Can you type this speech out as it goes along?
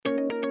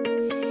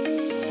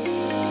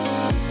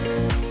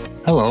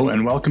Hello,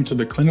 and welcome to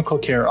the Clinical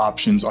Care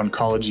Options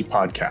Oncology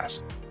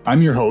Podcast.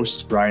 I'm your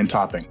host, Brian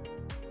Topping.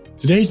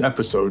 Today's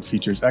episode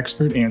features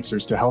expert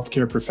answers to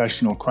healthcare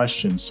professional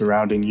questions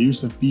surrounding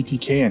use of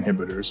BTK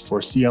inhibitors for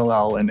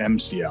CLL and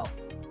MCL.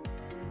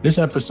 This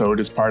episode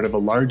is part of a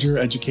larger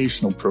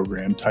educational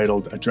program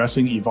titled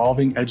Addressing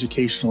Evolving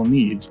Educational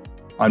Needs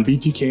on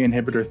BTK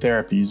inhibitor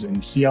therapies in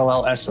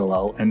CLL,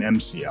 SLL, and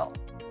MCL.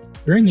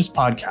 During this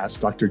podcast,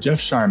 Dr. Jeff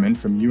Sharman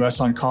from US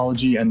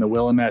Oncology and the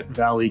Willamette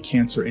Valley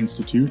Cancer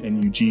Institute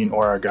in Eugene,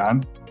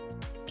 Oregon,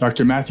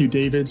 Dr. Matthew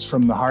Davids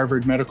from the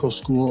Harvard Medical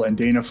School and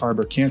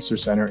Dana-Farber Cancer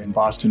Center in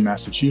Boston,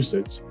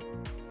 Massachusetts,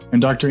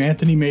 and Dr.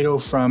 Anthony Mato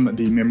from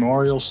the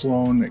Memorial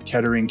Sloan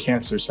Kettering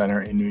Cancer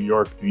Center in New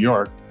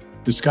York,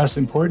 discuss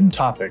important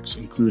topics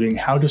including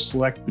how to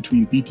select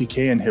between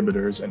BTK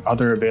inhibitors and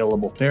other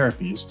available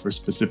therapies for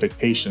specific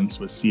patients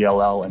with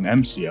CLL and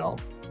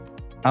MCL,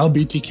 how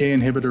BTK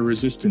inhibitor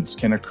resistance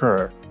can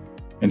occur,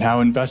 and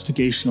how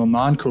investigational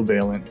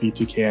non-covalent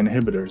BTK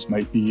inhibitors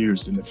might be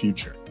used in the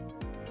future.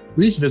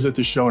 Please visit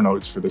the show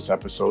notes for this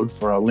episode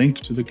for a link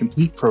to the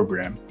complete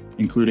program,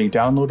 including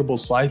downloadable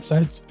slide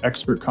sets,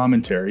 expert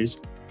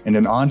commentaries, and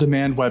an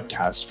on-demand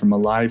webcast from a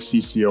live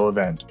CCO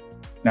event.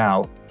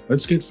 Now,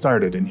 let's get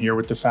started and hear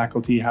what the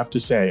faculty have to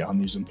say on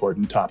these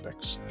important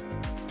topics.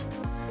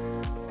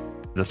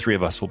 The three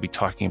of us will be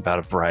talking about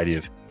a variety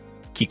of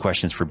key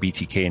questions for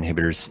BTK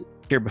inhibitors.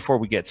 Here, before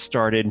we get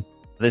started,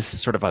 this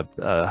is sort of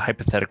a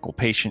hypothetical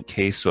patient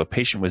case. So a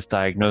patient was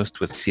diagnosed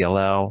with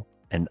CLL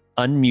and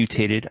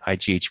unmutated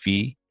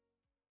IGHV.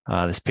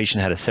 This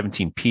patient had a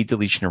 17p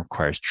deletion and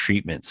requires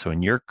treatment. So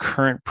in your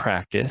current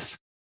practice,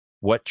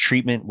 what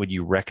treatment would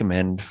you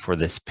recommend for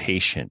this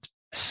patient?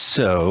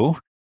 So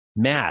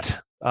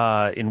Matt,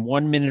 in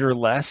 1 minute or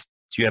less,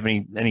 do you have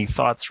any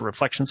thoughts or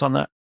reflections on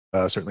that?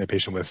 Certainly a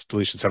patient with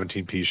deletion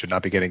 17p should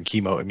not be getting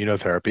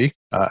chemoimmunotherapy.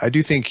 I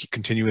do think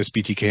continuous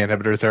BTK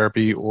inhibitor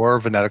therapy or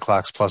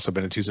venetoclax plus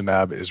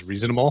obinutuzumab is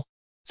reasonable.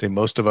 Say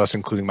most of us,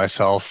 including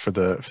myself, for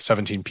the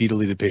 17p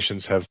deleted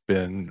patients have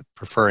been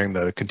preferring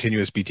the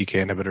continuous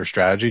BTK inhibitor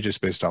strategy just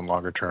based on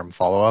longer term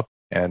follow-up.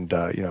 And,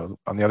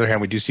 on the other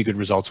hand, we do see good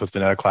results with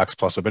venetoclax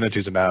plus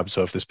obinutuzumab.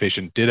 So if this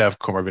patient did have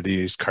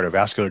comorbidities,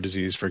 cardiovascular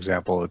disease, for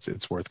example,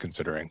 it's worth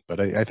considering. But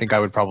I think I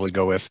would probably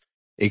go with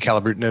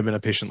acalabrutinib in a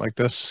patient like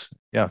this.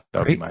 Yeah, that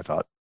would be my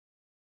thought.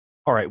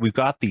 All right, we've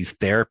got these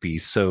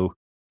therapies. So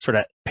sort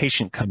of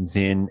patient comes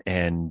in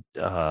and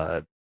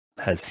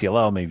has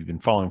CLL, maybe been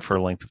following for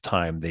a length of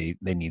time. They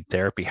need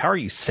therapy. How are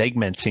you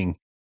segmenting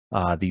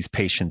these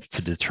patients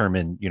to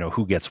determine,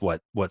 who gets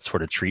what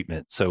sort of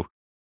treatment? So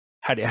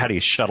how do you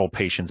shuttle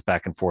patients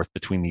back and forth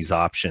between these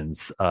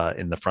options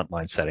in the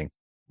frontline setting?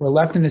 We're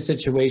left in a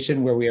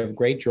situation where we have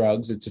great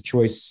drugs. It's a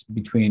choice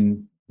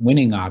between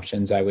winning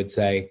options, I would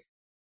say,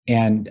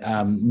 and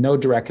no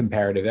direct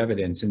comparative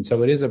evidence. And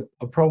so it is a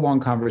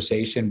prolonged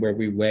conversation where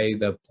we weigh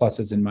the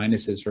pluses and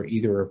minuses for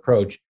either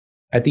approach.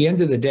 At the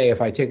end of the day,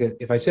 if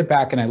I sit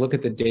back and I look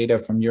at the data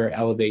from your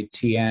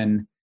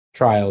Elevate-TN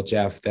trial,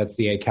 Jeff, that's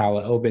the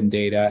acala-obin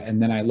data,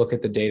 and then I look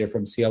at the data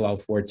from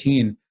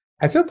CLL14,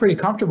 I feel pretty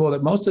comfortable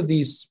that most of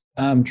these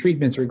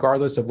treatments,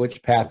 regardless of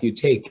which path you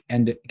take,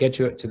 and get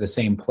you to the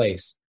same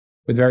place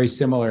with very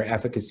similar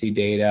efficacy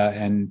data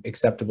and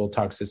acceptable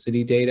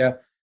toxicity data.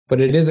 But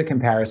it is a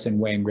comparison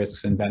weighing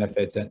risks and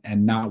benefits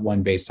and not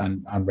one based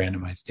on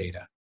randomized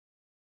data.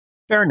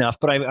 Fair enough,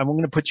 but I'm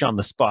going to put you on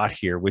the spot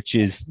here, which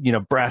is,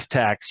 brass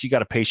tacks, you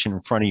got a patient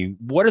in front of you.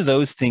 What are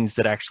those things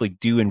that actually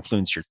do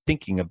influence your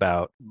thinking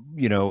about,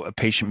 a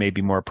patient may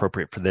be more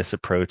appropriate for this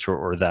approach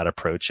or that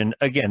approach? And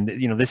again,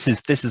 this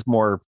is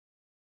more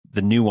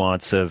the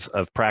nuance of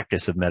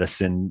practice of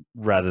medicine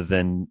rather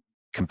than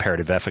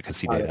comparative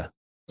efficacy data.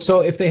 So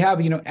if they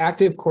have,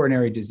 active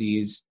coronary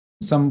disease,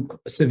 some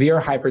severe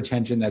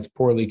hypertension that's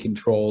poorly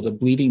controlled, a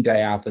bleeding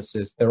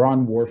diathesis, they're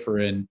on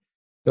warfarin.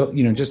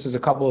 Just as a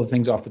couple of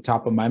things off the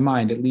top of my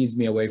mind, it leads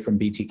me away from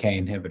BTK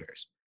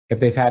inhibitors. If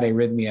they've had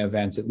arrhythmia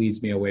events, it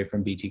leads me away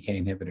from BTK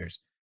inhibitors.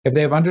 If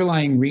they have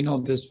underlying renal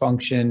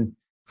dysfunction,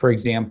 for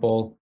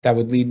example, that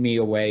would lead me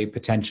away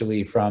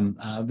potentially from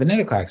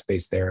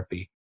venetoclax-based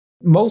therapy.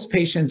 Most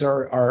patients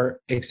are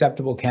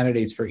acceptable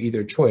candidates for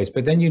either choice,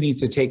 but then you need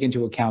to take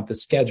into account the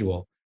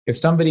schedule. If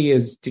somebody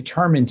is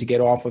determined to get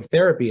off of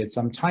therapy at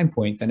some time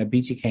point, then a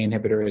BTK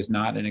inhibitor is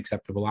not an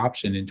acceptable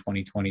option in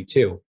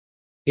 2022.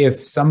 If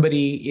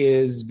somebody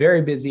is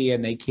very busy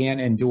and they can't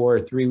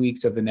endure 3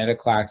 weeks of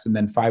venetoclax and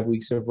then 5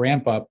 weeks of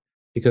ramp up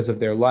because of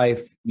their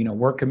life,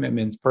 work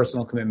commitments,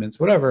 personal commitments,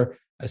 whatever,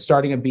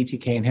 starting a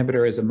BTK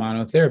inhibitor is a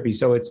monotherapy.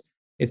 So it's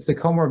the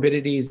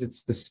comorbidities,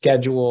 it's the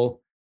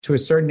schedule. To a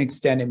certain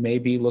extent, it may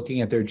be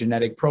looking at their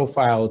genetic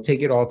profile,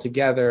 take it all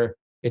together.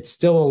 It's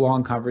still a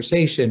long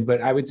conversation, but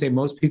I would say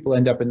most people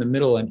end up in the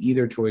middle and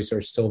either choice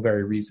are still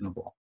very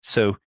reasonable.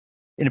 So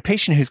in a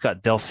patient who's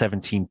got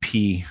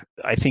del17p,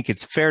 I think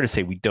it's fair to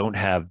say we don't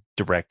have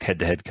direct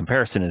head-to-head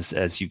comparison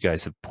as you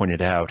guys have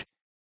pointed out.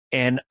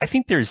 And I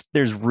think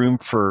there's room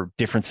for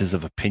differences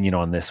of opinion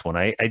on this one.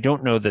 I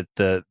don't know that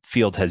the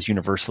field has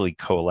universally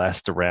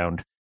coalesced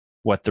around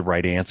what the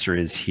right answer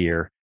is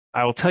here.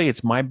 I will tell you,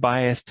 it's my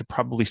bias to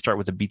probably start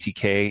with a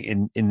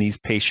BTK in these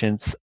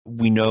patients.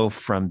 We know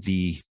from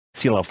the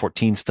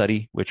CLL14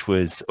 study, which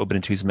was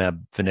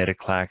obinutuzumab,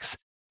 venetoclax,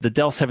 the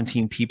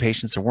del-17p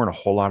patients, there weren't a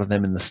whole lot of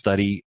them in the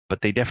study,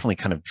 but they definitely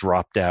kind of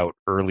dropped out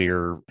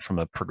earlier from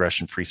a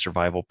progression-free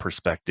survival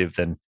perspective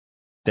than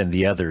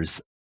the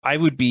others. I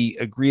would be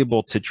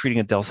agreeable to treating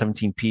a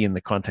del-17p in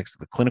the context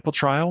of a clinical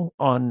trial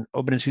on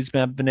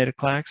obinutuzumab,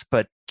 venetoclax,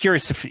 but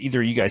curious if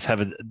either of you guys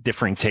have a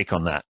differing take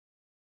on that.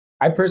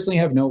 I personally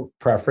have no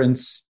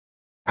preference.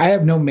 I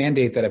have no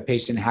mandate that a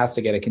patient has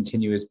to get a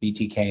continuous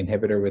BTK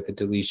inhibitor with a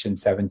deletion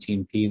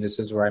 17p. This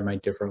is where I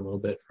might differ a little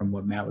bit from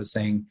what Matt was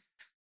saying.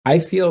 I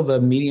feel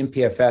the median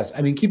PFS,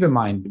 I mean, keep in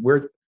mind,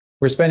 we're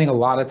spending a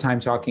lot of time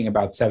talking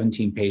about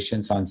 17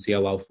 patients on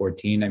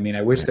CLL14. I mean,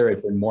 I wish there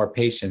had been more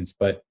patients,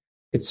 but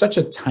it's such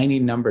a tiny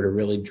number to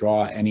really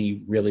draw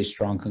any really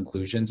strong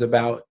conclusions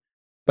about.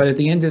 But at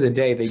the end of the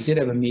day, they did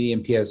have a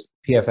median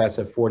PFS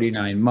of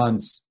 49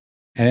 months.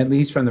 And at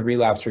least from the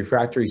relapse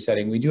refractory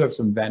setting, we do have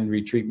some ven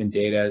retreatment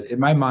data. In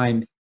my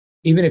mind,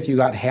 even if you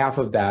got half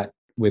of that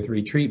with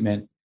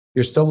retreatment,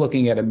 you're still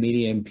looking at a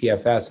median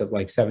PFS of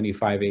like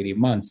 75, 80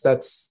 months.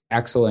 That's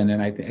excellent.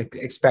 And I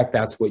expect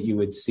that's what you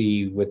would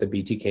see with a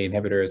BTK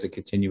inhibitor as a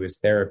continuous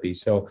therapy.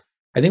 So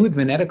I think with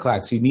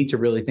venetoclax, you need to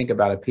really think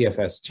about a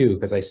PFS too,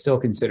 because I still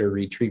consider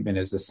retreatment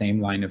as the same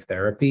line of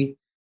therapy.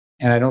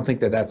 And I don't think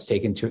that that's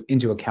taken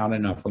into account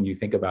enough when you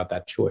think about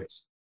that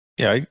choice.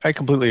 Yeah, I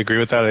completely agree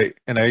with that.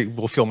 And I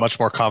will feel much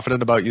more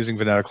confident about using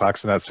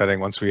venetoclax in that setting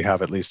once we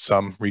have at least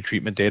some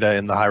retreatment data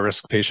in the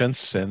high-risk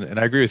patients. And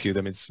I agree with you.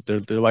 I mean,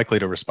 they're likely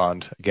to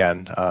respond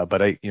again.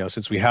 But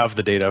since we have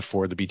the data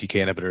for the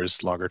BTK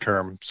inhibitors longer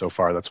term so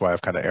far, that's why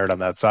I've kind of erred on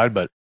that side.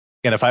 But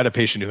again, if I had a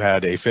patient who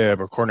had AFib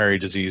or coronary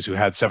disease who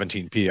had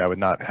 17p, I would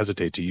not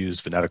hesitate to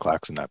use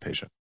venetoclax in that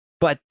patient.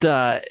 But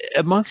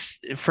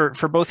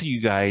for both of you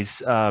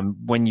guys,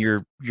 when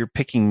you're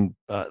picking,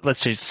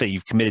 let's just say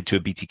you've committed to a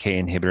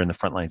BTK inhibitor in the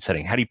frontline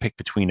setting, how do you pick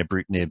between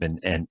ibrutinib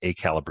and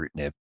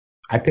acalabrutinib?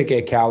 I pick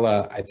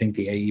acala. I think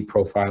the AE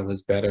profile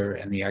is better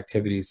and the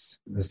activity is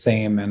the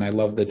same. And I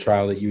love the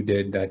trial that you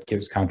did that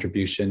gives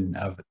contribution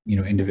of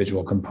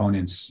individual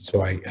components.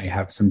 So I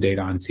have some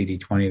data on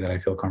CD20 that I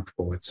feel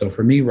comfortable with. So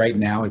for me right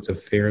now, it's a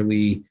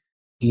fairly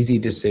easy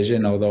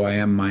decision, although I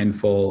am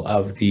mindful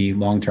of the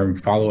long-term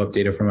follow-up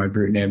data from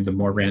ibrutinib, the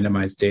more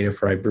randomized data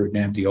for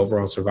ibrutinib, the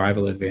overall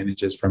survival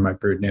advantages from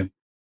ibrutinib.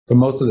 But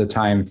most of the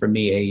time, for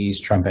me, AEs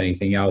trump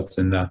anything else,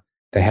 and the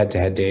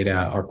head-to-head data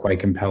are quite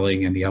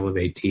compelling, and the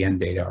Elevate-TN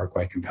data are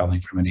quite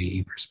compelling from an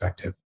AE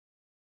perspective.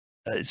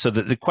 So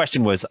the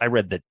question was, I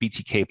read that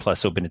BTK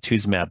plus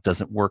obinutuzumab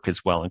doesn't work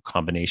as well in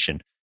combination.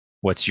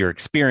 What's your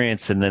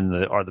experience? And then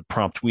the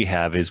prompt we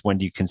have is, when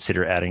do you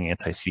consider adding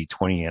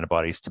anti-CD20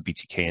 antibodies to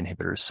BTK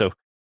inhibitors? So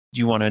do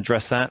you want to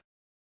address that?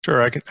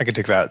 Sure, I can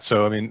take that.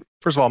 So, I mean,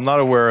 first of all, I'm not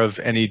aware of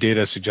any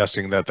data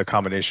suggesting that the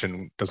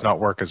combination does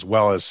not work as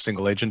well as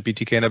single agent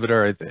BTK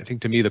inhibitor. I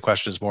think to me, the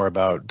question is more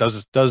about,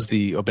 does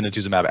the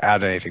obinutuzumab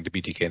add anything to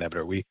BTK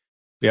inhibitor? We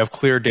have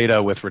clear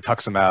data with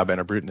rituximab and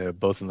ibrutinib,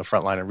 both in the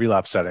frontline and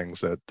relapse settings,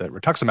 that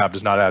rituximab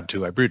does not add to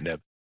ibrutinib.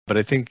 But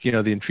I think,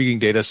 the intriguing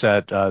data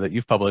set that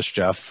you've published,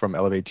 Jeff, from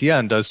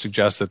Elevate-TN does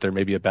suggest that there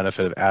may be a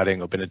benefit of adding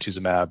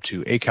obinutuzumab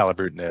to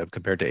acalabrutinib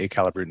compared to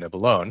acalabrutinib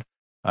alone.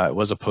 It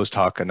was a post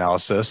hoc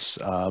analysis,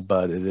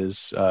 but it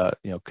is,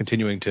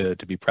 continuing to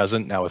be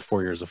present now with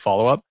 4 years of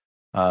follow-up.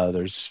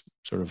 There's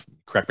sort of,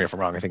 correct me if I'm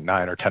wrong, I think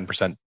 9 or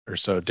 10% or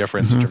so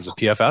difference in terms of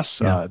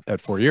PFS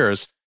at 4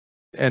 years.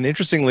 And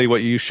interestingly,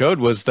 what you showed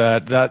was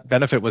that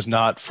benefit was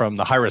not from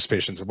the high-risk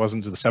patients. It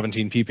wasn't the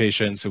 17p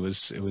patients. It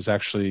was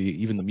actually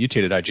even the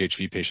mutated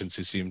IGHV patients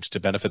who seemed to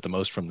benefit the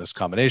most from this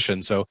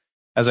combination. So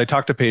as I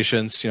talk to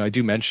patients, I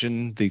do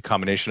mention the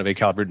combination of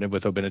acalabrutinib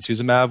with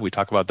obinutuzumab. We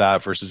talk about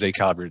that versus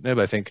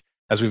acalabrutinib. I think,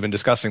 as we've been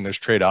discussing, there's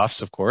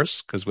trade-offs, of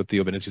course, because with the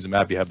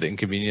obinutuzumab, you have the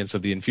inconvenience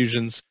of the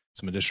infusions,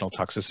 some additional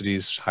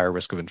toxicities, higher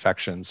risk of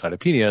infection,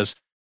 cytopenias.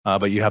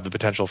 But you have the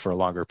potential for a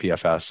longer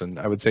PFS. And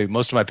I would say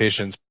most of my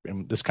patients,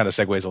 and this kind of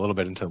segues a little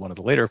bit into one of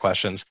the later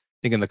questions, I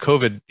think in the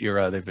COVID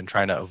era, they've been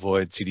trying to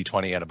avoid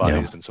CD20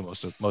 antibodies. And so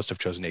most have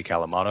chosen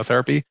acala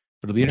monotherapy.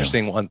 But it'll be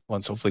interesting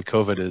once hopefully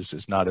COVID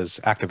is not as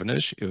active an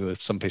issue,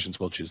 if some patients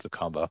will choose the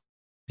combo.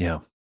 Yeah.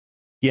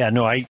 Yeah,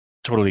 no, I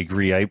totally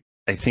agree. I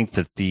think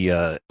that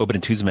the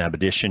obinutuzumab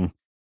addition,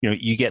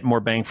 you get more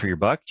bang for your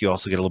buck. You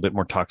also get a little bit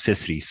more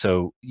toxicity.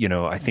 So,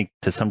 I think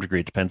to some degree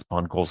it depends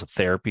upon goals of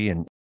therapy,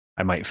 and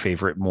I might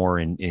favor it more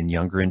in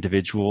younger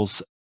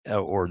individuals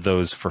or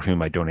those for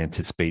whom I don't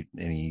anticipate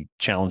any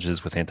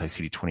challenges with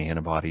anti-CD20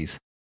 antibodies.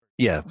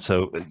 Yeah,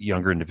 so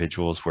younger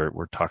individuals where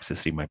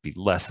toxicity might be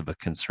less of a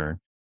concern,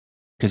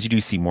 because you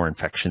do see more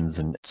infections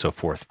and so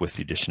forth with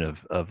the addition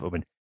of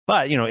obin.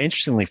 But,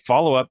 interestingly,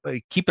 follow-up,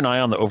 keep an eye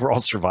on the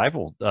overall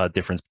survival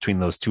difference between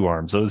those two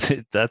arms.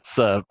 That's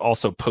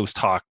also post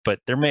hoc, but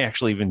there may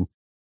actually even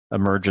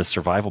emerge a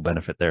survival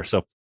benefit there.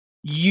 So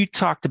you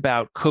talked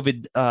about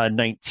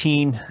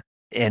COVID-19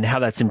 and how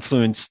that's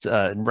influenced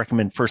and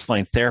recommend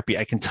first-line therapy.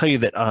 I can tell you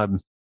that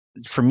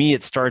for me,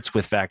 it starts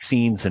with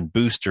vaccines and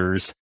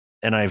boosters.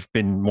 and I've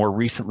been more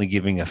recently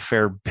giving a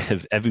fair bit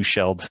of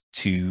Evusheld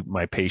to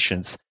my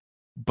patients.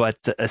 But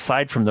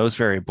aside from those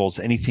variables,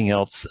 anything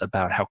else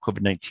about how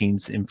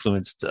COVID-19's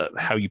influenced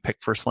how you pick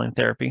first-line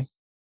therapy?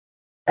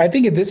 I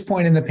think at this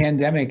point in the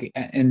pandemic,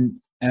 and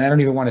I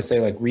don't even want to say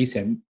like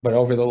recent, but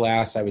over the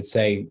last, I would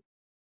say,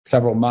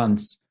 several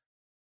months,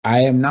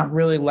 I am not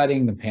really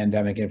letting the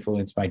pandemic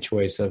influence my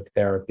choice of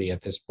therapy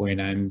at this point.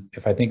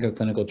 If I think a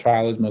clinical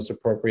trial is most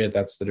appropriate,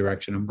 that's the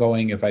direction I'm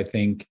going. If I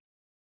think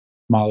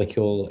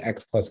molecule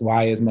X plus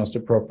Y is most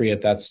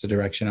appropriate, that's the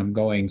direction I'm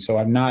going. So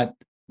I'm not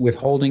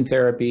withholding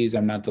therapies.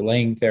 I'm not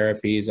delaying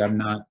therapies. I'm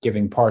not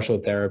giving partial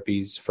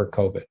therapies for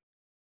COVID.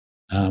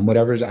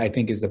 Whatever I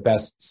think is the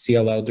best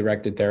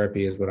CLL-directed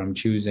therapy is what I'm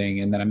choosing.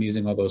 And then I'm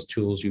using all those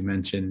tools you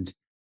mentioned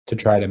to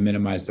try to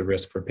minimize the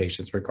risk for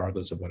patients,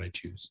 regardless of what I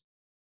choose.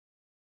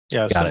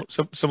 Yeah,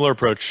 so similar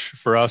approach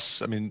for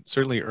us. I mean,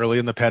 certainly early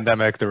in the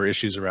pandemic, there were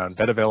issues around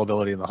bed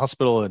availability in the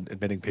hospital and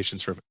admitting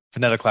patients for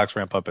venetoclax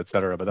ramp up, et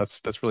cetera. But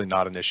that's really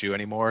not an issue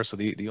anymore. So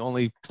the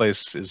only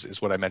place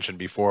is what I mentioned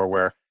before,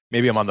 where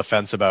maybe I'm on the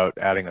fence about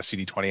adding a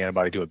CD20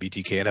 antibody to a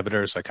BTK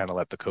inhibitor. So I kind of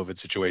let the COVID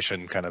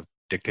situation kind of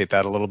dictate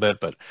that a little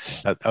bit. But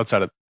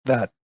outside of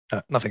that,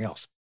 nothing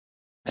else.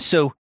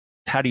 So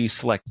how do you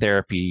select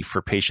therapy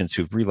for patients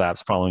who've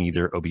relapsed following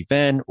either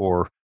Obi-Ven,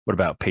 or what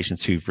about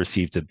patients who've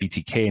received a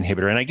BTK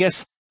inhibitor? And I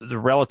guess the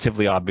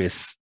relatively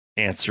obvious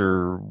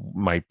answer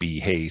might be,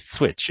 hey,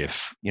 switch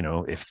if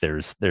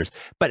there's,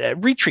 but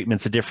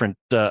retreatment's a different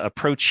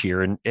approach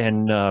here.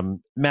 And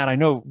Matt, I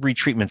know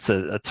retreatment's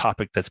a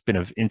topic that's been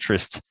of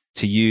interest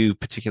to you,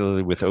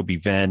 particularly with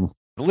Obi-Ven.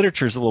 The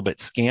literature is a little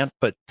bit scant,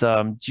 but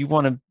do you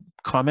want to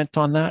comment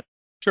on that?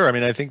 Sure. I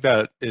mean, I think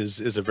that is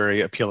a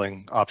very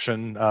appealing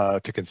option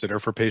to consider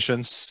for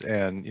patients.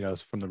 And,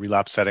 from the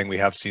relapse setting, we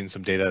have seen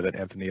some data that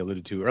Anthony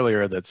alluded to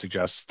earlier that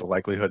suggests the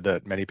likelihood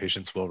that many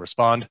patients will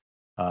respond.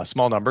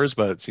 Small numbers,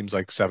 but it seems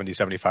like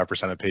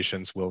 70-75% of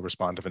patients will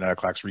respond to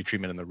venetoclax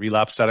retreatment in the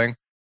relapse setting.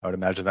 I would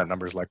imagine that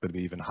number is likely to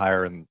be even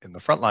higher in the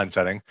frontline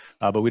setting,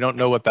 but we don't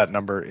know what that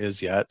number is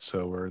yet.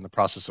 So we're in the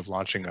process of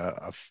launching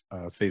a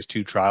phase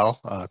 2 trial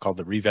called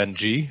the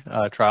ReVen-G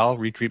trial,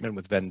 retreatment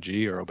with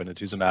Ven-G or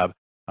obinutuzumab,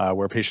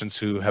 where patients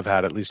who have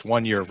had at least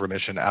 1 year of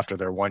remission after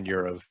their 1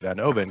 year of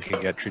Ven-Obin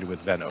can get treated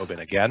with Ven-Obin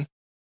again.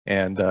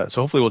 And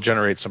so hopefully we'll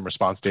generate some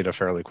response data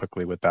fairly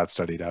quickly with that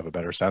study to have a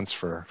better sense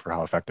for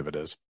how effective it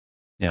is.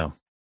 Yeah,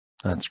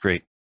 that's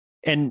great.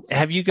 And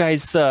have you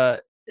guys,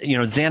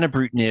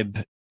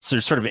 zanubrutinib, so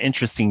there's sort of an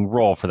interesting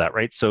role for that,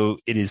 right? So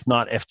it is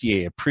not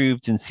FDA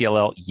approved in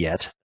CLL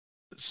yet.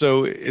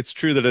 So it's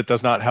true that it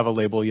does not have a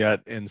label yet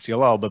in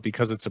CLL, but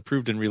because it's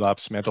approved in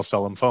relapsed mantle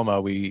cell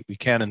lymphoma, we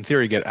can, in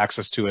theory, get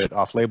access to it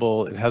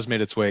off-label. It has made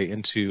its way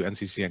into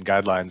NCCN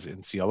guidelines in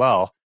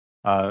CLL.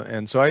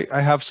 And so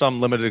I have some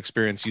limited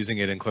experience using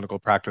it in clinical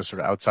practice sort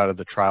of outside of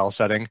the trial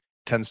setting.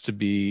 Tends to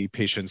be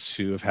patients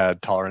who have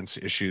had tolerance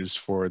issues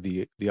for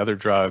the other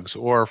drugs,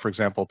 or, for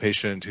example, a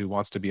patient who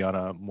wants to be on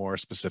a more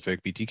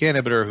specific BTK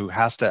inhibitor who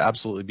has to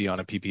absolutely be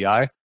on a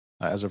PPI.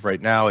 As of right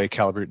now,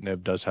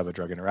 acalabrutinib does have a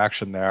drug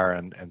interaction there,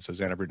 and so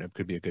zanubrutinib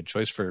could be a good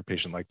choice for a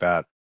patient like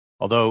that.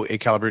 Although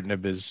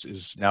acalabrutinib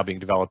is now being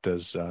developed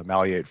as a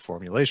maleate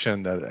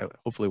formulation that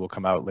hopefully will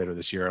come out later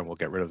this year and will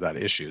get rid of that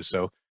issue.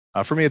 So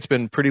for me, it's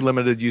been pretty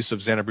limited use of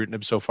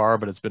zanubrutinib so far,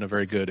 but it's been a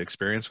very good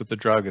experience with the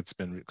drug. It's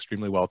been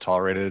extremely well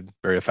tolerated,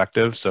 very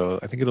effective. So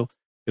I think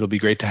it'll be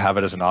great to have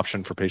it as an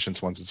option for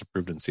patients once it's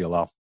approved in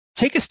CLL.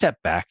 Take a step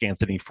back,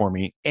 Anthony, for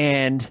me.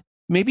 And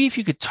maybe if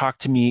you could talk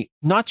to me,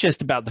 not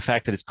just about the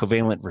fact that it's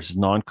covalent versus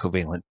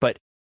non-covalent, but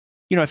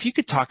if you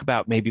could talk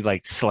about maybe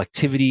like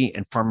selectivity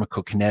and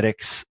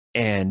pharmacokinetics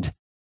and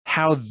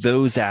how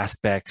those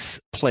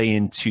aspects play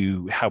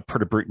into how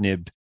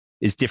pirtobrutinib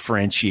is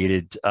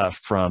differentiated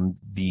from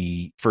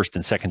the first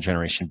and second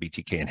generation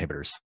BTK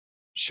inhibitors.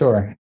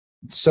 Sure.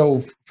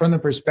 So from the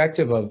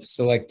perspective of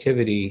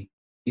selectivity,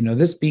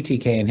 this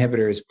BTK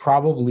inhibitor is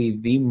probably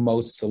the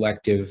most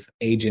selective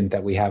agent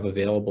that we have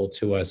available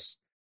to us.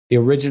 The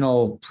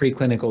original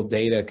preclinical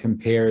data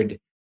compared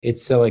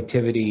its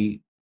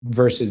selectivity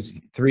versus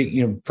for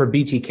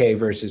BTK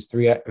versus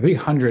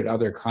 300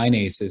 other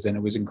kinases, and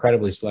it was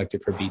incredibly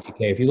selective for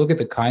BTK. If you look at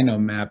the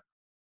kinome map,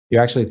 you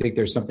actually think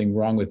there's something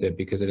wrong with it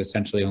because it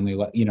essentially only,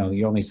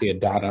 you only see a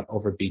dot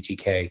over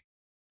BTK.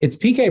 Its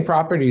PK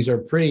properties are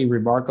pretty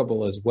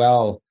remarkable as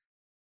well.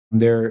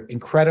 They're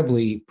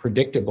incredibly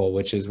predictable,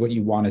 which is what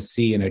you want to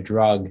see in a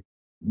drug.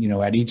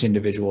 At each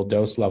individual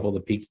dose level,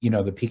 the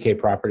PK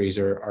properties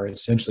are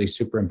essentially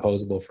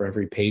superimposable for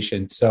every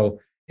patient. So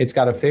it's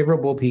got a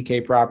favorable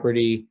PK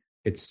property.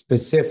 It's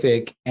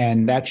specific,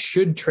 and that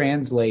should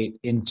translate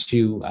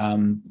into,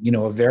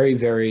 a very,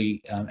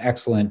 very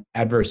excellent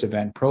adverse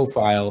event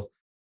profile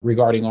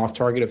regarding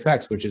off-target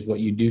effects, which is what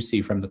you do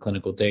see from the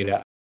clinical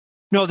data.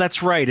 No,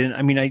 that's right. And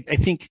I mean, I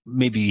think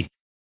maybe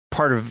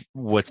part of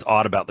what's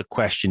odd about the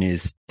question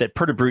is that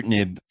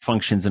pirtobrutinib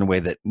functions in a way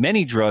that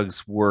many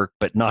drugs work,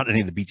 but not any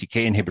of the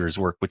BTK inhibitors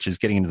work, which is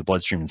getting into the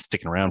bloodstream and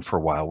sticking around for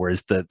a while.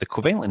 Whereas the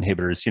covalent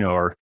inhibitors,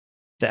 are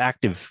the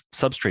active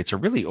substrates are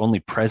really only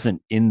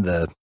present in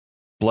the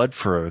blood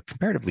for a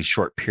comparatively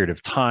short period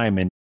of time.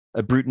 And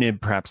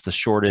ibrutinib, perhaps the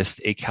shortest,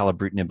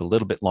 acalabrutinib a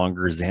little bit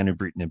longer,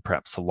 zanubrutinib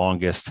perhaps the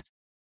longest.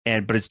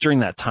 But it's during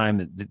that time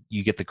that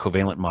you get the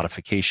covalent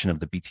modification of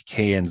the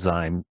BTK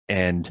enzyme.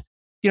 And,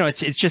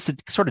 it's just a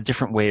sort of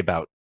different way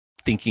about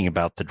thinking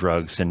about the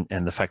drugs and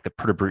the fact that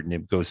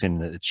pirtobrutinib goes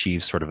in and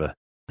achieves sort of a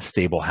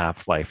stable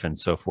half-life and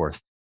so forth.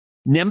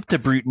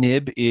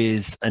 Nemtabrutinib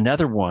is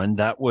another one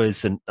that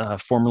was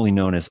formerly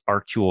known as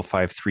Arcule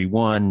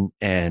 531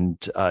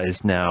 and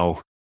is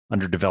now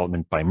under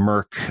development by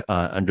Merck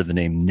under the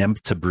name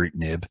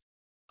Nemtabrutinib.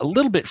 A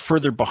little bit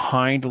further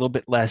behind, a little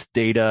bit less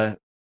data,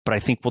 but I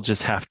think we'll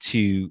just have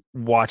to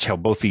watch how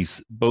both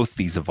these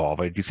evolve.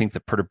 I do think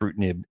that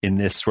pirtobrutinib in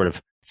this sort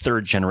of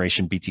third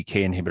generation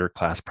BTK inhibitor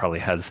class probably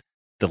has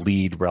the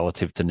lead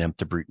relative to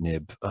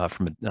nemtabrutinib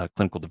from a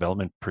clinical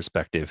development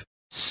perspective.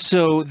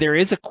 So there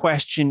is a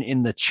question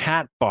in the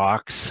chat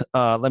box.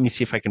 Let me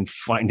see if I can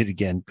find it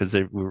again because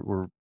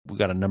we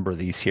got a number of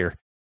these here.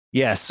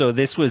 Yeah, so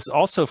this was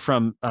also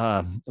from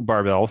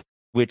Barbell,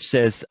 which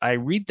says, I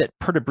read that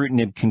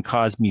pirtobrutinib can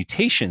cause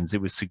mutations.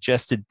 It was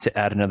suggested to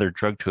add another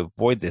drug to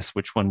avoid this.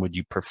 Which one would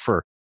you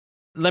prefer?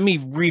 Let me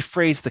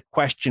rephrase the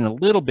question a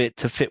little bit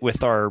to fit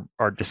with our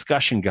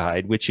discussion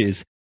guide, which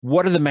is,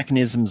 what are the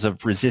mechanisms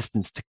of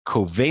resistance to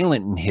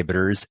covalent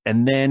inhibitors?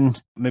 And then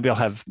maybe I'll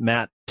have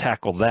Matt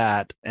tackle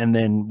that. And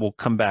then we'll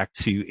come back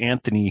to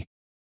Anthony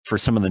for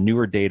some of the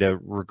newer data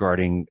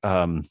regarding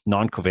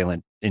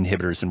non-covalent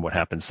inhibitors and what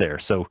happens there.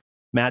 So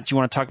Matt, do you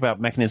want to talk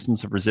about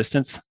mechanisms of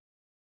resistance?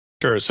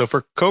 Sure. So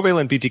for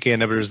covalent BTK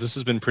inhibitors, this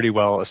has been pretty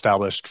well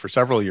established for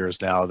several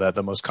years now that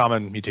the most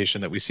common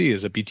mutation that we see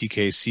is a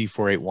BTK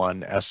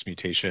C481S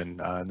mutation.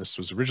 And this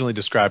was originally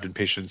described in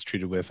patients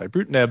treated with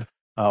ibrutinib,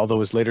 although it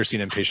was later seen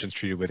in patients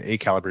treated with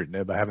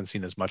acalabrutinib. I haven't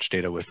seen as much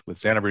data with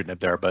zanubrutinib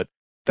there, but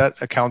that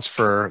accounts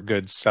for a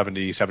good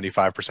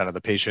 70-75% of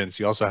the patients.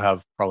 You also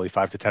have probably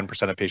 5 to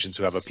 10% of patients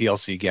who have a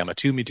PLC gamma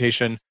 2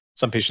 mutation,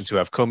 some patients who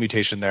have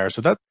co-mutation there.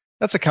 So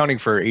that's accounting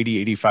for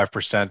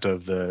 80-85%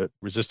 of the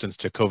resistance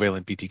to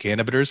covalent BTK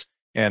inhibitors.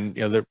 And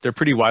they're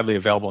pretty widely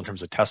available in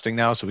terms of testing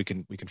now, so we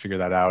can figure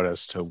that out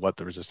as to what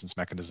the resistance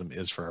mechanism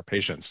is for our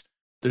patients.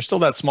 There's still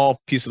that small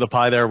piece of the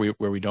pie there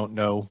where we don't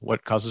know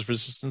what causes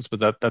resistance,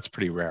 but that's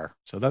pretty rare.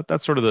 So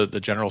that's sort of the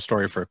general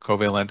story for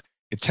covalent.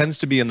 It tends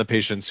to be in the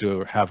patients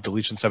who have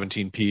deletion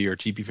 17p or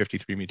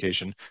TP53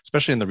 mutation,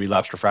 especially in the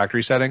relapsed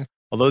refractory setting.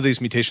 Although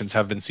these mutations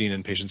have been seen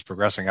in patients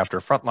progressing after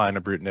frontline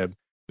ibrutinib,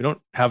 we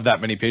don't have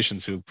that many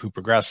patients who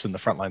progress in the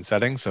frontline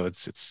setting, so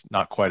it's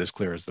not quite as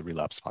clear as the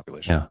relapse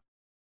population. Yeah.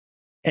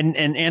 And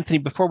Anthony,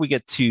 before we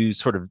get to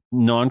sort of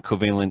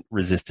non-covalent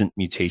resistant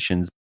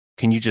mutations,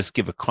 can you just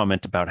give a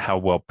comment about how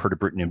well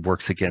pirtobrutinib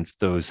works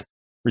against those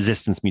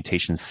resistance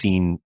mutations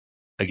seen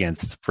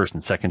against first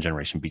and second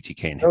generation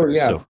BTK inhibitors? Oh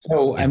yeah.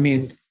 So I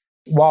mean,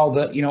 while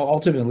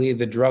ultimately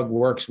the drug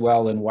works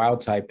well in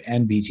wild type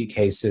and BTK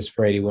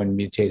CYS481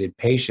 mutated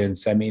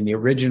patients, I mean the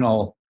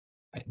original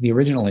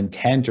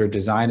intent or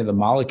design of the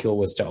molecule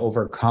was to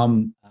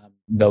overcome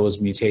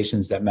those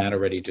mutations that Matt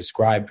already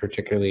described,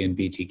 particularly in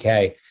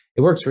BTK.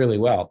 It works really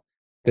well.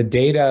 The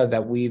data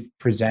that we've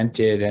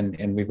presented,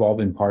 and we've all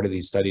been part of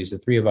these studies, the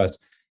three of us,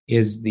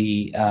 is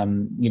the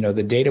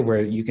data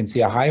where you can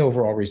see a high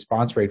overall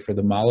response rate for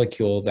the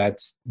molecule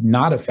that's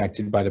not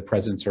affected by the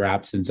presence or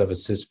absence of a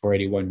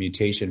CYS481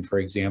 mutation, for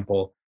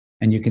example.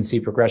 And you can see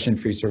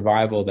progression-free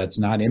survival that's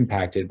not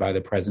impacted by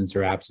the presence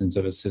or absence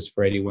of a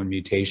CYS481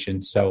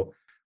 mutation. So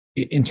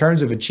in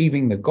terms of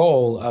achieving the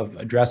goal of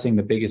addressing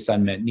the biggest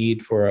unmet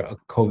need for a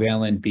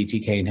covalent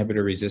BTK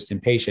inhibitor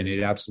resistant patient,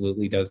 it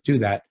absolutely does do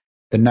that.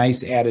 The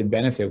nice added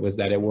benefit was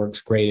that it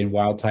works great in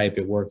wild type.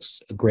 It works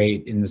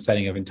great in the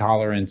setting of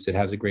intolerance. It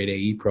has a great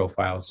AE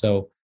profile.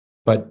 So,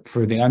 but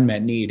for the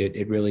unmet need,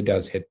 it really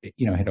does hit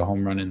a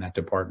home run in that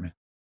department.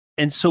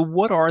 And so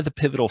what are the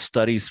pivotal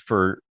studies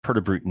for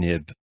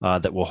pirtobrutinib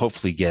that will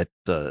hopefully get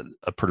a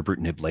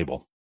pirtobrutinib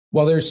label?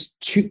 Well, there's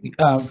two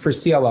for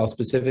CLL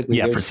specifically.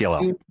 Yeah, for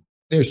CLL.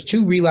 There's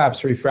two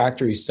relapse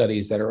refractory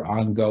studies that are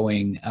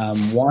ongoing.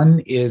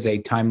 One is a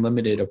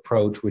time-limited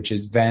approach, which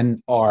is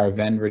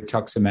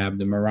ven-rituximab,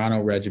 the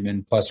Murano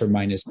regimen, plus or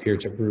minus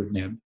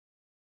pirtobrutinib.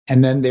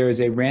 And then there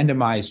is a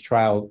randomized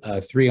trial,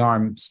 a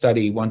 3-arm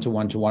study,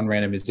 1:1:1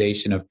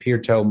 randomization of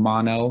pirto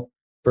mono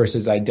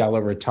versus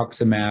Idela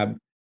rituximab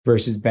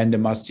versus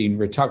bendamustine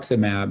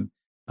rituximab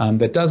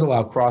that does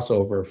allow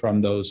crossover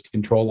from those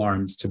control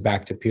arms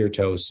back to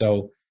pirto.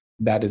 So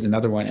that is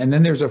another one. And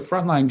then there's a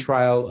frontline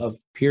trial of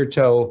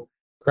pirto,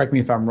 correct me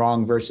if I'm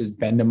wrong, versus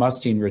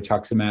bendamustine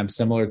rituximab,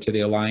 similar to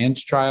the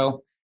Alliance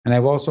trial. And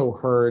I've also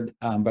heard,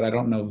 but I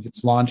don't know if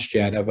it's launched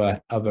yet, of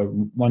a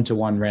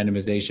 1:1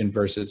 randomization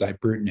versus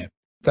ibrutinib.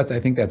 I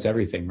think that's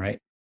everything, right?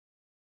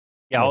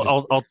 Yeah,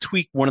 I'll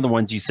tweak one of the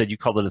ones you said. You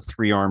called it a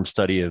 3-arm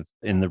study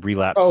in the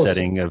relapse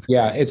setting of.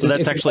 Yeah, so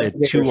that's actually a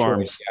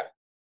 2-arm.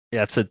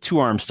 Yeah, it's a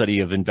 2-arm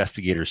study of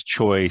investigator's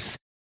choice,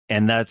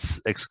 and that's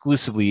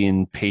exclusively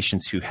in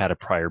patients who had a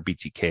prior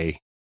BTK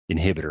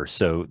inhibitor.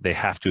 So they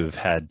have to have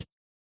had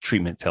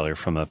treatment failure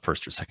from a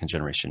first or second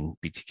generation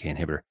BTK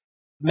inhibitor.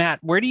 Matt,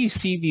 where do you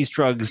see these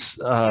drugs,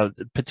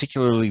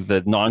 particularly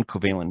the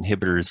non-covalent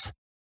inhibitors,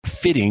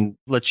 fitting?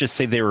 Let's just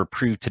say they were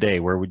approved today.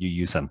 Where would you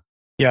use them?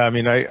 Yeah, I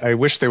mean, I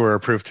wish they were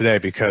approved today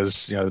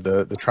because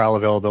the trial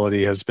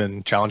availability has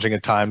been challenging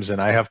at times,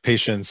 and I have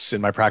patients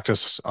in my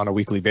practice on a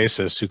weekly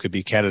basis who could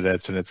be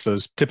candidates, and it's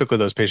typically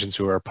those patients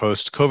who are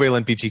post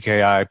covalent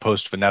BTKI,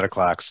 post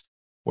venetoclax,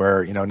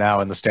 where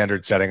now in the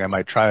standard setting I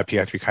might try a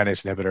PI3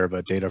 kinase inhibitor,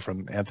 but data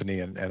from Anthony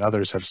and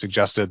others have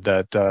suggested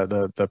that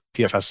the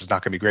PFS is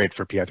not going to be great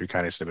for PI3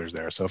 kinase inhibitors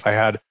there. So if I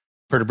had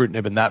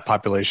pirtobrutinib in that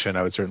population,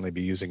 I would certainly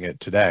be using it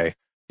today.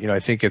 I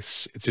think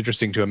it's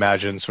interesting to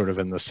imagine sort of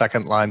in the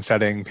second line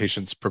setting,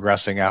 patients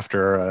progressing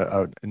after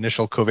an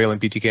initial covalent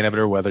BTK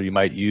inhibitor, whether you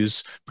might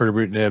use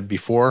pirtobrutinib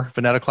before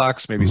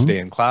venetoclax, maybe stay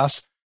in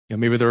class.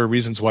 Maybe there are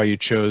reasons why you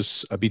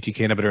chose a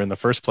BTK inhibitor in the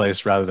first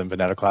place rather than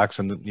venetoclax,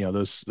 and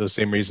those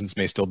same reasons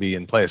may still be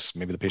in place.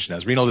 Maybe the patient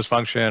has renal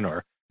dysfunction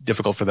or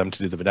difficult for them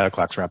to do the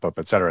venetoclax ramp up,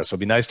 et cetera. So it'd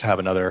be nice to have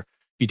another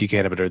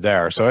BTK inhibitor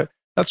there. So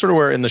that's sort of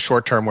where in the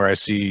short term where I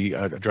see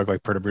a drug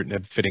like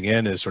pirtobrutinib fitting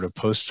in is sort of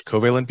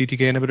post-covalent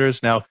BTK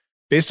inhibitors. Now,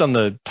 based on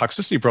the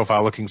toxicity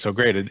profile looking so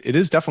great, it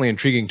is definitely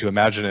intriguing to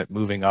imagine it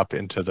moving up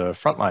into the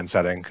frontline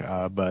setting.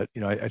 But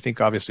I think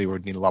obviously we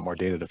would need a lot more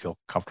data to feel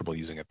comfortable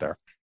using it there.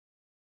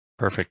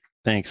 Perfect.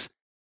 Thanks.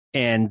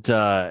 And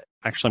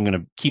actually, I'm going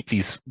to keep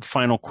these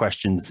final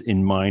questions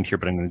in mind here,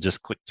 but I'm going to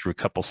just click through a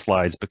couple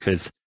slides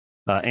because,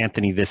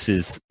 Anthony, this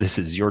is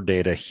your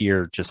data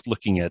here, just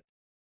looking at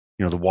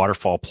the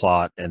waterfall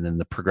plot and then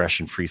the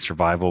progression-free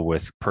survival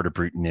with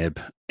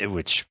pirtobrutinib,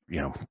 which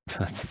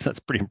that's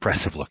pretty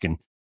impressive looking.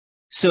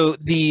 So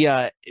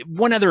the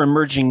one other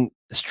emerging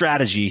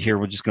strategy here,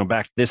 we're just going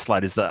back to this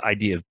slide, is the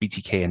idea of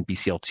BTK and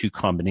BCL2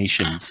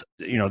 combinations.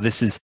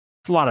 This is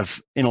a lot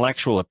of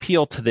intellectual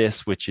appeal to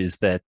this, which is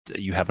that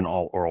you have an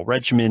all-oral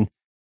regimen.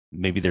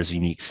 Maybe there's a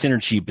unique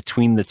synergy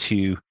between the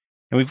two.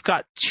 And we've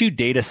got two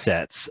data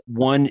sets.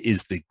 One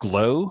is the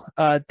GLOW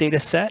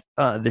data set.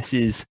 This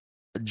is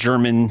a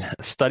German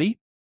study,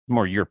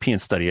 more European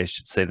study, I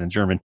should say, than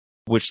German,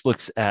 which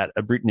looks at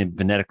ibrutinib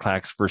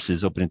venetoclax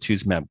versus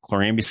obinutuzumab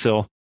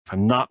chlorambucil. If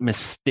I'm not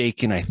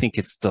mistaken, I think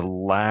it's the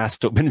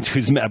last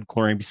obinutuzumab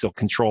chlorambucil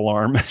control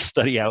arm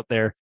study out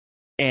there.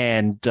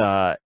 And,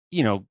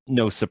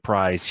 no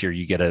surprise here,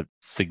 you get a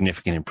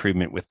significant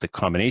improvement with the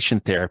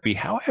combination therapy.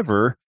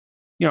 However,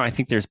 I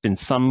think there's been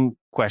some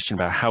question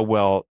about how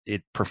well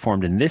it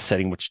performed in this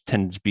setting, which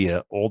tended to be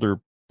an older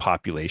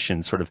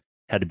population, sort of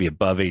had to be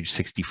above age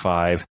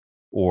 65,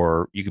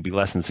 or you could be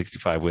less than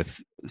 65 with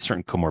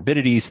certain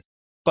comorbidities.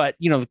 But,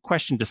 the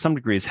question to some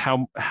degree is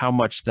how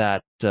much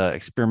that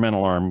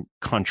experimental arm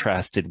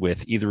contrasted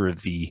with either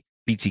of the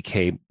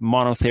BTK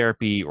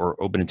monotherapy or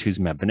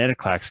obinutuzumab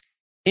venetoclax.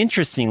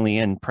 Interestingly,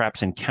 and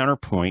perhaps in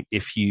counterpoint,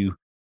 if you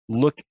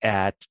look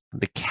at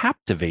the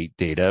Captivate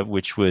data,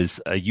 which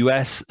was a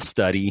US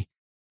study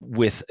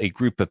with a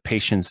group of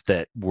patients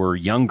that were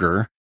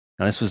younger,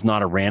 now this was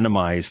not a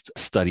randomized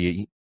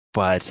study,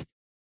 but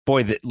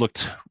boy, that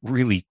looked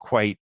really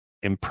quite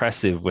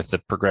impressive with the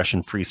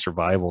progression-free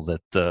survival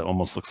that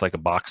almost looks like a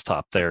box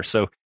top there.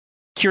 So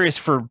curious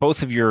for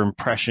both of your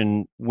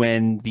impression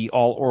when the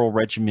all-oral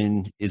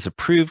regimen is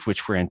approved,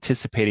 which we're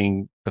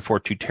anticipating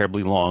before too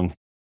terribly long.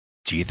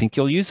 Do you think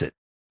you'll use it?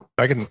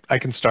 I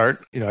can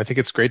start. I think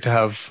it's great to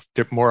have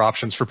more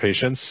options for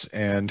patients,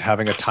 and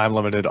having a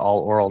time-limited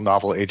all-oral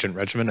novel agent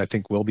regimen I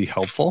think will be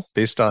helpful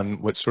based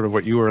on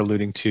what you were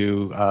alluding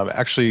to.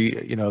 Actually,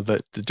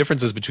 the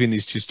differences between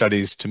these two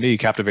studies to me,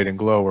 Captivate and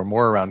GLOW, were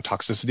more around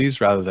toxicities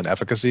rather than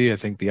efficacy. I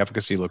think the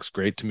efficacy looks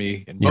great to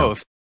me in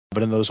both.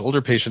 But in those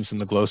older patients in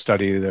the GLOW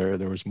study, there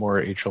was more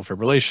atrial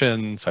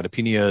fibrillation,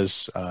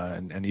 cytopenias,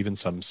 and even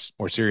some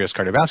more serious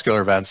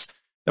cardiovascular events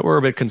that were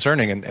a bit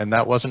concerning, and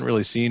that wasn't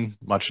really seen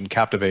much in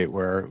Captivate,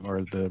 where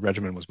the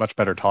regimen was much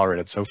better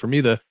tolerated. So for me,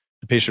 the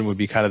patient would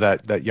be kind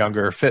of that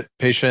younger, fit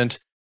patient,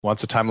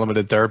 wants a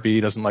time-limited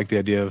therapy, doesn't like the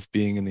idea of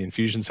being in the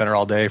infusion center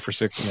all day for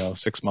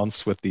 6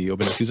 months with the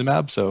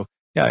obinutuzumab. So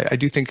yeah, I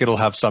do think it'll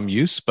have some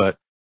use, but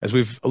as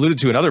we've alluded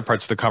to in other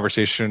parts of the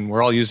conversation,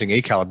 we're all using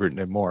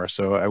acalabrutinib more.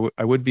 So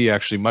I would be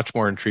actually much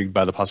more intrigued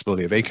by the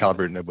possibility of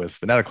acalabrutinib with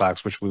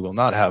venetoclax, which we will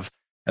not have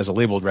as a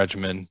labeled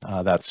regimen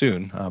that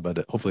soon,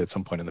 but hopefully at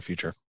some point in the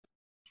future.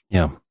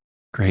 Yeah,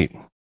 great.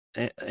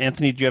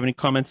 Anthony, do you have any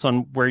comments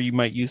on where you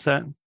might use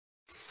that?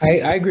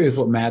 I agree with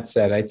what Matt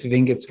said. I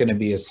think it's going to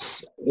be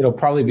it'll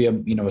probably be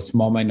a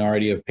small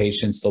minority of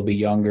patients. They'll be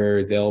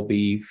younger, they'll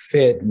be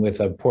fit with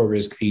a poor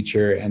risk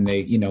feature, and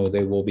they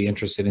will be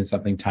interested in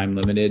something time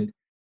limited.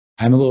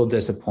 I'm a little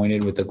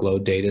disappointed with the GLOW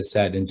data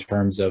set in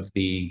terms of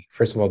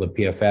first of all, the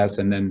PFS,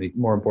 and then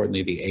more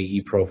importantly, the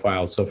AE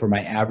profile. So for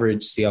my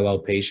average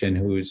CLL patient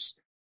who's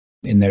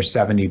in their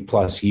 70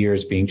 plus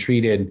years being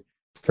treated,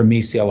 for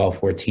me,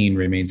 CLL14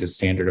 remains a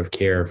standard of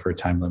care for a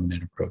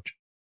time-limited approach.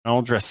 I'll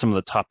address some of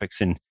the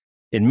topics in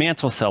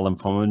mantle cell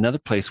lymphoma, another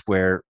place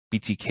where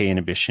BTK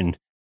inhibition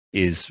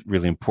is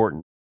really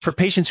important. For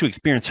patients who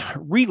experience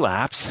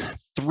relapse,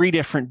 3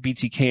 different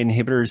BTK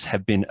inhibitors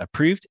have been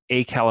approved: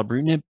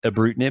 acalabrutinib,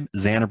 ibrutinib,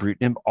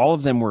 zanubrutinib. All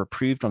of them were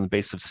approved on the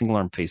basis of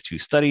single-arm phase 2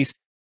 studies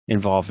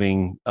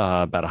involving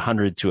about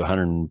 100 to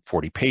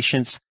 140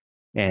 patients.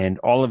 And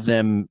all of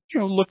them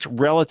looked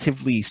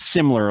relatively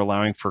similar,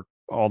 allowing for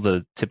all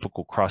the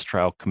typical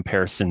cross-trial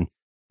comparison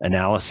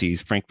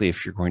analyses. Frankly,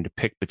 if you're going to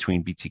pick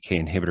between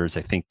BTK inhibitors,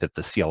 I think that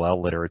the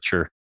CLL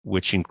literature,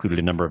 which included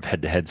a number of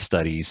head-to-head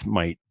studies,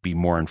 might be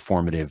more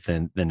informative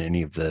than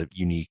any of the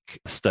unique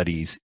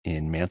studies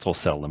in mantle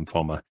cell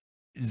lymphoma.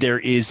 There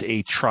is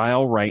a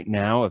trial right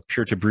now of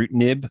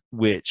pirtobrutinib,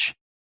 which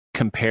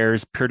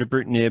compares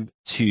pirtobrutinib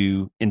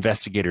to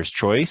investigator's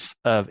choice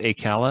of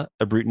acala,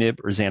 ibrutinib,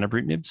 or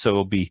zanubrutinib. So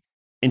it'll be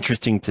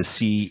interesting to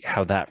see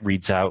how that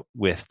reads out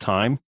with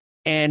time.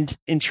 And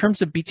in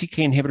terms of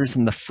BTK inhibitors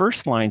in the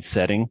first-line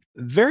setting,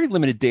 very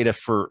limited data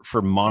for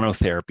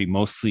monotherapy,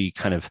 mostly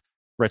kind of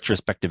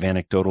retrospective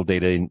anecdotal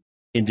data in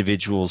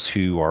individuals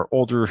who are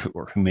older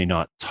or who may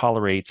not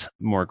tolerate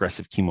more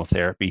aggressive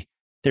chemotherapy.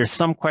 There's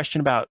some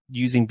question about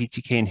using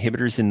BTK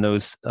inhibitors in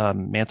those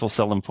mantle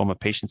cell lymphoma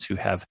patients who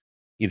have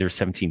either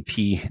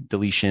 17p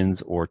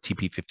deletions or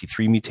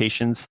TP53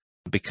 mutations,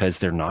 because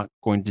they're not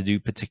going to do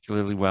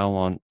particularly well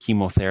on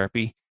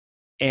chemotherapy.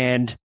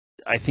 And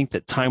I think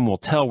that time will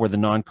tell where the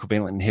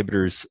non-covalent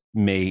inhibitors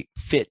may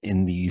fit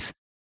in these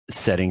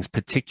settings,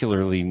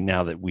 particularly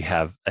now that we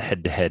have a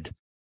head-to-head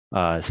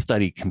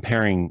study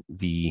comparing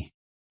the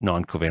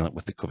non-covalent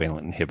with the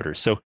covalent inhibitors.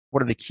 So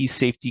what are the key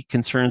safety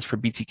concerns for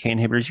BTK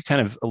inhibitors? You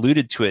kind of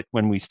alluded to it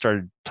when we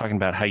started talking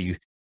about how you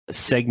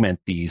segment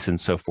these and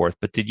so forth,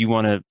 but did you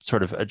want to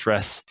sort of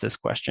address this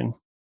question?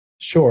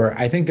 Sure.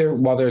 I think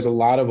while there's a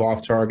lot of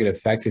off-target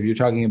effects, if you're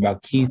talking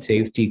about key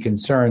safety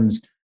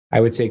concerns, I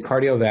would say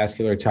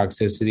cardiovascular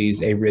toxicities,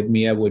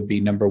 arrhythmia would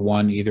be number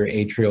one, either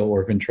atrial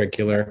or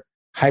ventricular,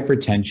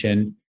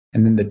 hypertension,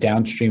 and then the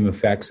downstream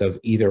effects of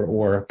either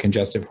or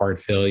congestive heart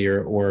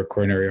failure or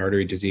coronary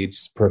artery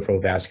disease, peripheral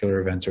vascular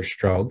events, or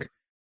stroke.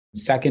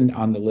 Second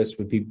on the list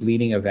would be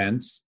bleeding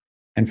events.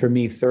 And for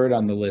me, third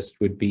on the list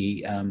would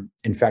be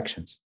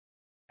infections.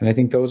 And I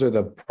think those are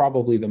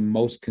probably the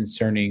most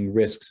concerning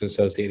risks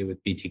associated with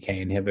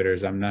BTK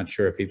inhibitors. I'm not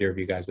sure if either of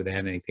you guys would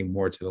add anything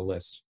more to the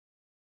list.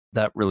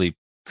 That really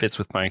fits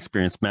with my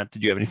experience. Matt,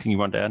 did you have anything you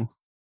wanted to add?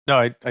 No,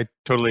 I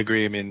totally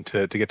agree. I mean,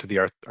 to get to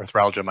the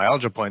arthralgia,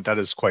 myalgia point, that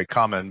is quite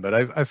common, but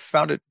I've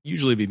found it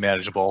usually be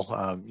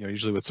manageable,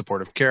 usually with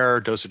supportive care,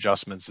 dose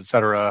adjustments, et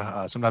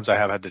cetera. Sometimes I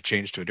have had to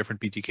change to a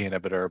different BTK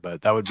inhibitor,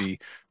 but that would be,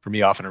 for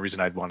me, often a reason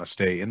I'd want to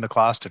stay in the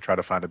class to try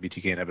to find a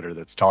BTK inhibitor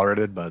that's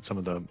tolerated. But some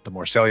of the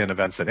more salient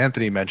events that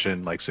Anthony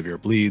mentioned, like severe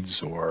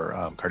bleeds or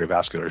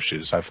cardiovascular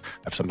issues, I've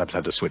sometimes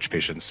had to switch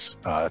patients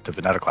to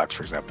venetoclax,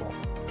 for example.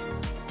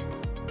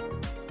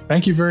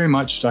 Thank you very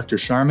much, Dr.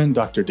 Sharman,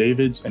 Dr.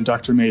 Davids, and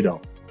Dr.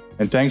 Mado.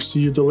 And thanks to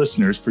you, the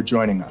listeners, for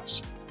joining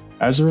us.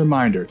 As a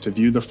reminder, to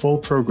view the full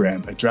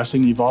program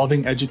addressing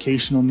evolving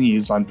educational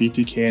needs on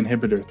BTK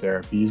inhibitor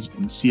therapies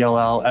in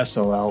CLL,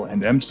 SLL,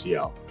 and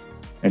MCL,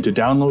 and to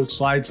download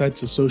slide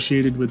sets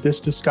associated with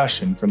this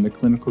discussion from the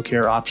Clinical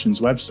Care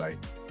Options website,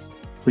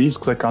 please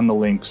click on the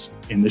links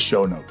in the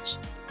show notes.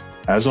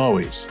 As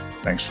always,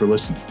 thanks for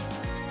listening.